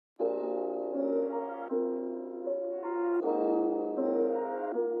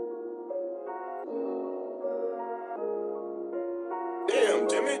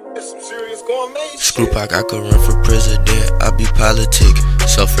Screw pack, I could run for president, I be politicking.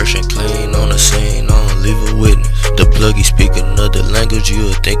 So fresh and clean on the scene, I don't leave a witness. The pluggy speak another language, you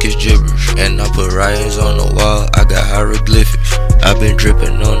would think it's gibberish. And I put writings on the wall, I got hieroglyphics. I been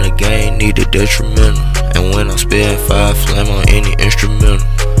dripping on the game, need a detrimental. And when I'm spitting fire flame on any instrumental,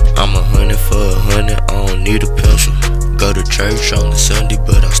 I'm 100 for 100, I don't need a pencil. Go to church on the Sunday,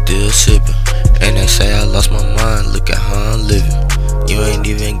 but I'm still sipping. And they say I lost my mind, look at how I'm living. You ain't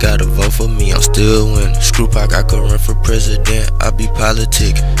even gotta vote for me, I'm still winning. Screw pack, I could run for president, I be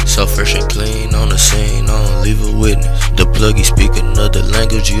politicking. So fresh and clean on the scene, I don't leave a witness. The pluggy speak another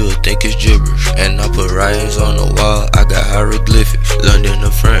language, you would think it's gibberish. And I put writings on the wall, I got hieroglyphics. London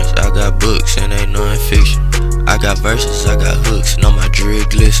to France, I got books and ain't no fiction. I got verses, I got hooks, and on my dread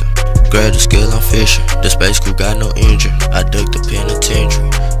glisten. Grab the scale, I'm fishing. The space crew got no engine. I ducked the penitentiary,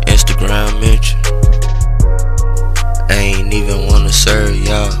 Instagram mention. I ain't even wanna serve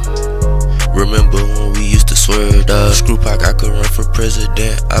y'all. Remember when we used to swear, dawg? Screw pack, I could run for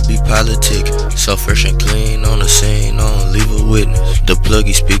president, I be politicking. So fresh and clean on the scene, I don't leave a witness. The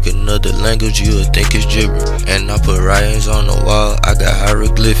pluggy speak another language, you would think it's gibberish. And I put writings on the wall, I got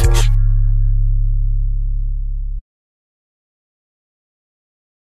hieroglyphics.